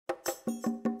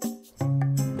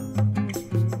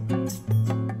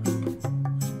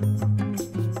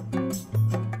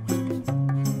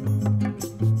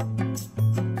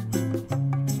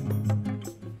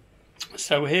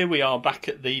So here we are back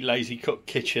at the Lazy Cook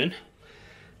kitchen,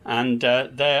 and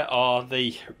there are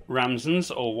the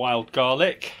ramsons or wild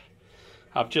garlic.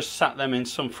 I've just sat them in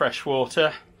some fresh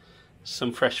water,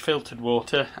 some fresh filtered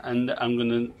water, and I'm going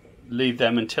to leave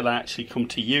them until I actually come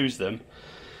to use them.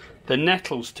 The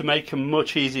nettles, to make them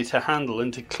much easier to handle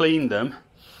and to clean them,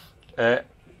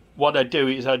 what I do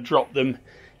is I drop them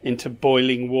into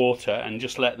boiling water and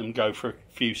just let them go for a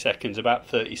few seconds, about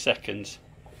 30 seconds.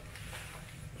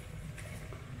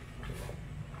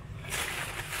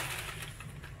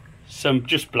 So I'm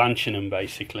just blanching them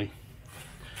basically.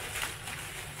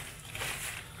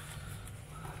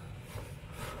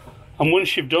 And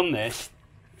once you've done this,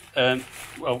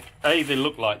 well, A, they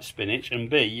look like spinach, and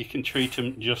B, you can treat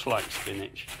them just like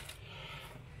spinach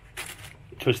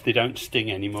because they don't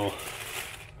sting anymore.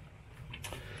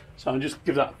 So I'll just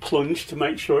give that a plunge to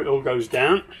make sure it all goes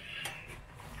down.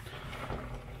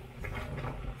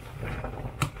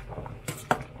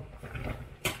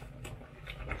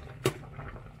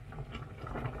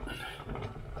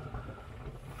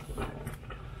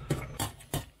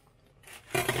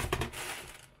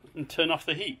 And turn off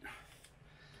the heat.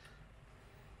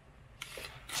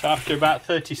 So after about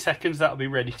 30 seconds that'll be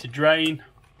ready to drain.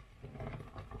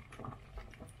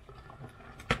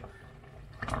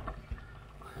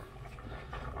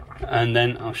 And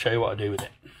then I'll show you what I do with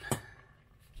it.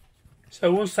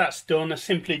 So once that's done, I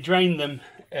simply drain them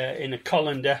in a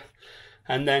colander,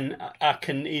 and then I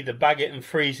can either bag it and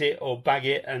freeze it or bag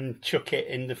it and chuck it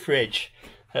in the fridge.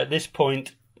 At this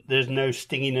point there's no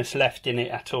stinginess left in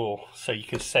it at all, so you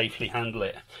can safely handle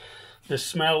it. The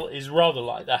smell is rather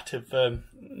like that of,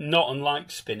 not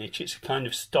unlike spinach, it's a kind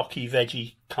of stocky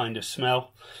veggie kind of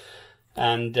smell,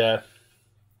 and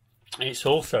it's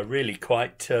also really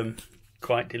quite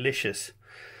delicious.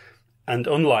 And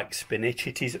unlike spinach,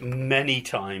 it is many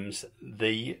times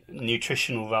the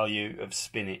nutritional value of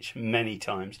spinach, many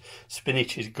times.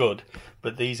 Spinach is good,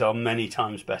 but these are many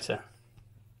times better.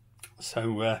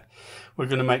 So we're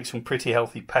going to make some pretty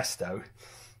healthy pesto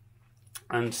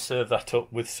and serve that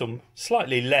up with some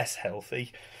slightly less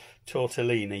healthy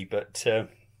tortellini, but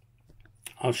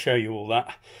I'll show you all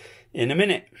that in a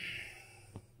minute.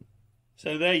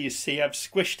 So there you see I've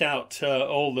squished out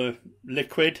all the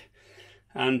liquid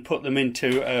and put them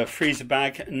into a freezer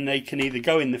bag, and they can either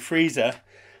go in the freezer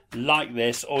like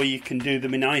this, or you can do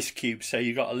them in ice cubes, so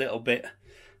you got a little bit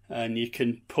and you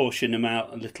can portion them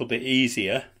out a little bit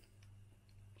easier,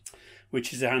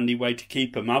 which is a handy way to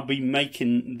keep them. I'll be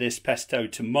making this pesto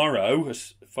tomorrow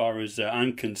as far as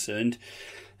I'm concerned,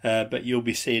 but you'll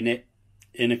be seeing it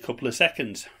in a couple of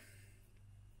seconds.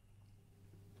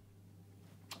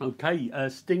 Okay,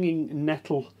 stinging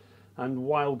nettle and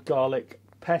wild garlic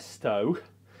pesto.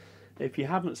 If you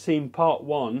haven't seen part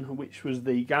one, which was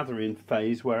the gathering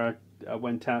phase where I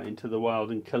went out into the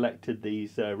wild and collected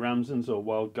these ramsons or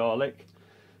wild garlic.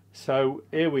 So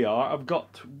here we are. I've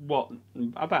got what,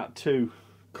 about 2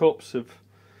 cups of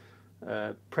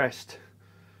pressed,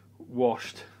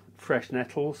 washed fresh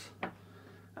nettles,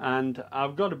 and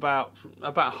I've got about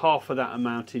half of that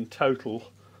amount in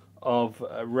total of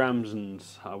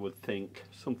ramsons, I would think,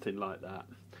 something like that.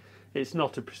 It's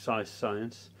not a precise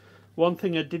science. One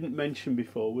thing I didn't mention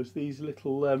before was these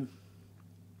little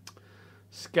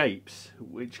scapes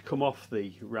which come off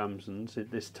the ramsons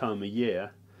at this time of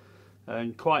year.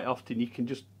 And quite often you can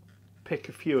just pick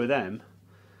a few of them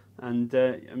and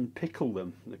pickle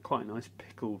them. They're quite nice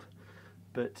pickled,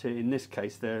 but in this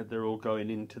case they're all going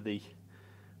into the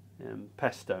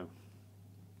pesto.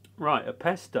 Right, a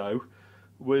pesto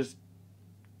was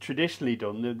traditionally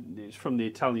done, it's from the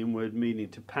Italian word meaning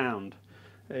to pound.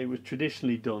 It was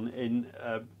traditionally done in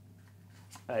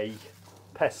a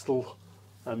pestle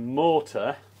and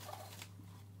mortar,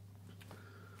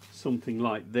 something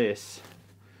like this.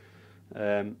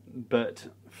 But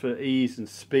for ease and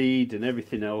speed and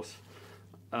everything else,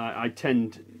 I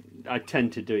tend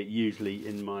to do it usually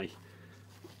in my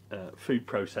food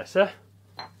processor,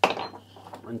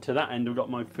 and to that end I've got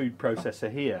my food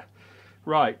processor here.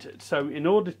 Right, so in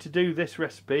order to do this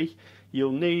recipe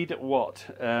you'll need what,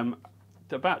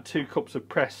 about 2 cups of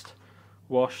pressed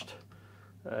washed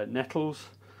nettles,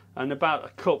 and about a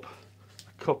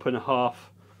cup and a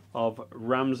half of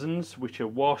ramsons which are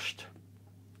washed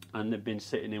and they've been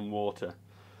sitting in water.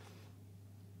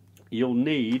 You'll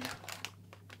need,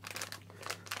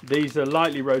 these are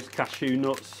lightly roast cashew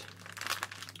nuts,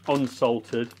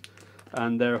 unsalted,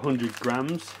 and they're 100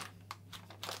 grams.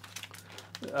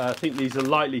 I think these are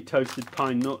lightly toasted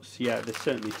pine nuts. Yeah, they're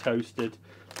certainly toasted.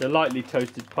 They're lightly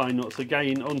toasted pine nuts,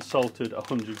 again unsalted,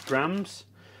 100 grams.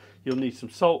 You'll need some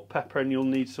salt, pepper, and you'll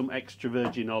need some extra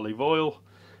virgin olive oil.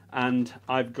 and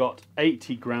I've got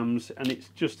 80 grams, and it's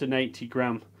just an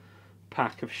 80-gram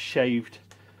pack of shaved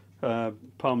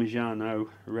Parmigiano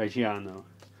Reggiano,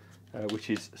 which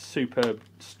is superb,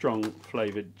 strong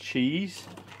flavoured cheese.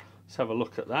 Let's have a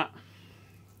look at that.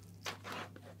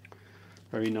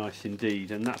 Very nice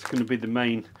indeed, and that's going to be the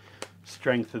main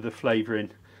strength of the flavouring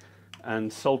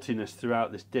and saltiness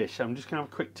throughout this dish. I'm just going to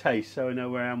have a quick taste so I know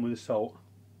where I am with the salt.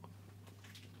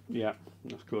 Yeah,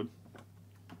 that's good.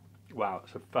 Wow,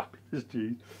 it's a fabulous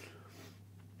cheese.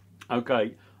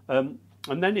 Okay, and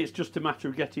then it's just a matter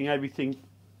of getting everything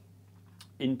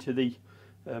into the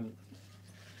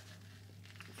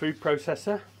food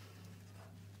processor.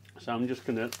 So I'm just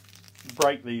going to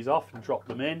break these off and drop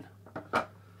them in.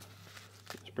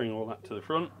 Let's bring all that to the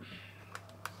front.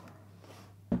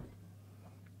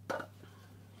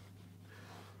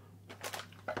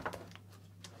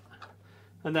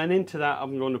 And then into that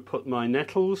I'm going to put my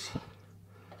nettles.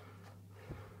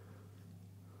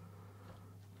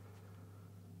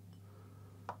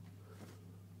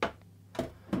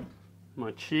 My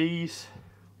cheese.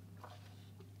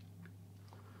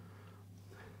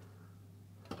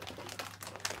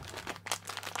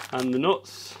 And the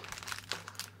nuts.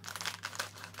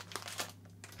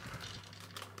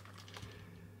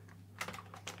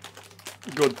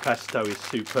 Good pesto is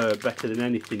superb, better than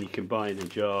anything you can buy in a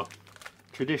jar.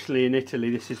 Traditionally in Italy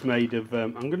this is made of,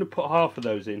 I'm going to put half of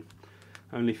those in,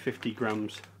 only 50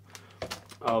 grams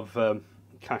of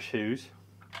cashews.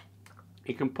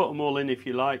 You can put them all in if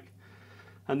you like.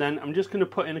 And then I'm just going to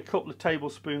put in a couple of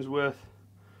tablespoons worth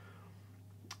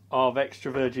of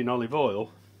extra virgin olive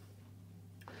oil.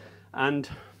 And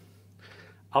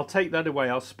I'll take that away,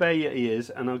 I'll spare your ears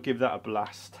and I'll give that a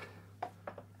blast.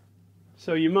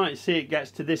 So you might see it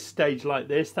gets to this stage like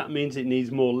this, that means it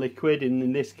needs more liquid, and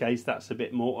in this case that's a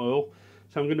bit more oil.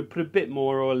 So I'm going to put a bit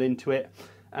more oil into it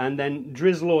and then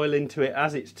drizzle oil into it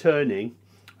as it's turning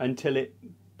until it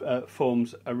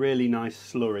forms a really nice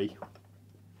slurry.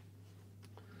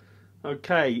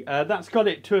 Okay, that's got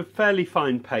it to a fairly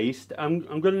fine paste. I'm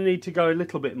going to need to go a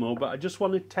little bit more, but I just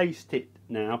want to taste it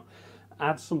now.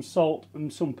 Add some salt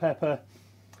and some pepper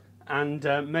and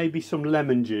maybe some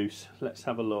lemon juice. Let's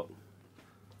have a look.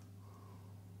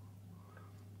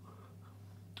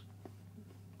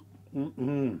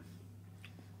 Wow,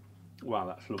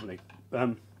 that's lovely.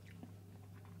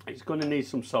 It's going to need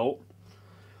some salt.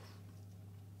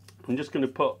 I'm just going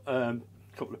to put a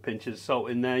couple of pinches of salt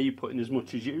in there. You put in as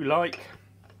much as you like.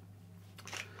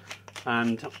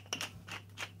 And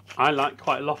I like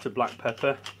quite a lot of black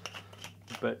pepper,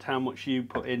 but how much you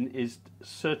put in is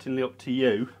certainly up to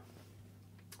you.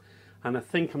 And I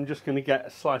think I'm just going to get a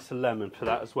slice of lemon for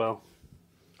that as well.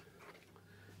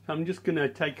 So I'm just going to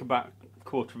take about a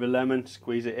quarter of a lemon,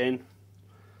 squeeze it in.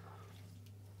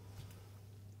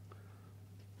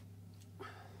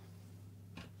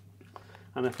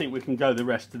 And I think we can go the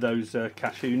rest of those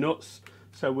cashew nuts.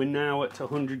 So we're now at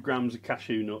 100 grams of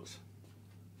cashew nuts.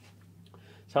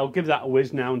 So I'll give that a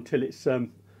whiz now until it's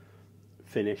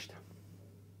finished.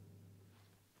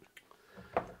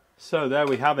 So there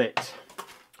we have it.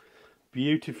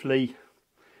 Beautifully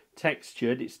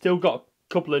textured. It's still got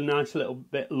a couple of nice little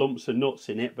bit lumps of nuts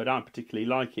in it, but I particularly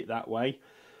like it that way.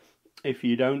 If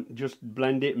you don't, just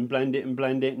blend it and blend it and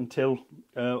blend it until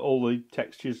all the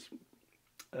textures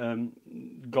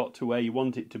got to where you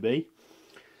want it to be.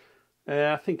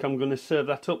 I think I'm going to serve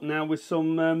that up now with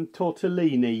some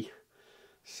tortellini.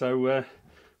 So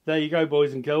there you go,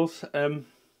 boys and girls.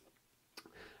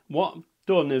 What I've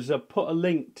done is I've put a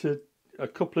link to a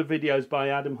couple of videos by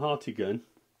Adam Haritan,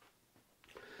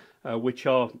 which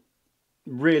are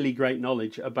really great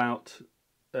knowledge about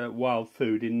wild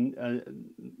food.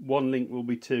 One link will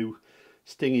be to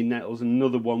stinging nettles and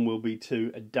another one will be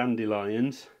to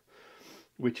dandelions,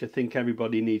 which I think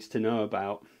everybody needs to know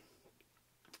about.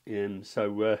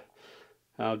 So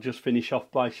I'll just finish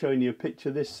off by showing you a picture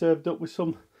of this served up with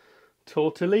some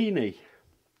tortellini.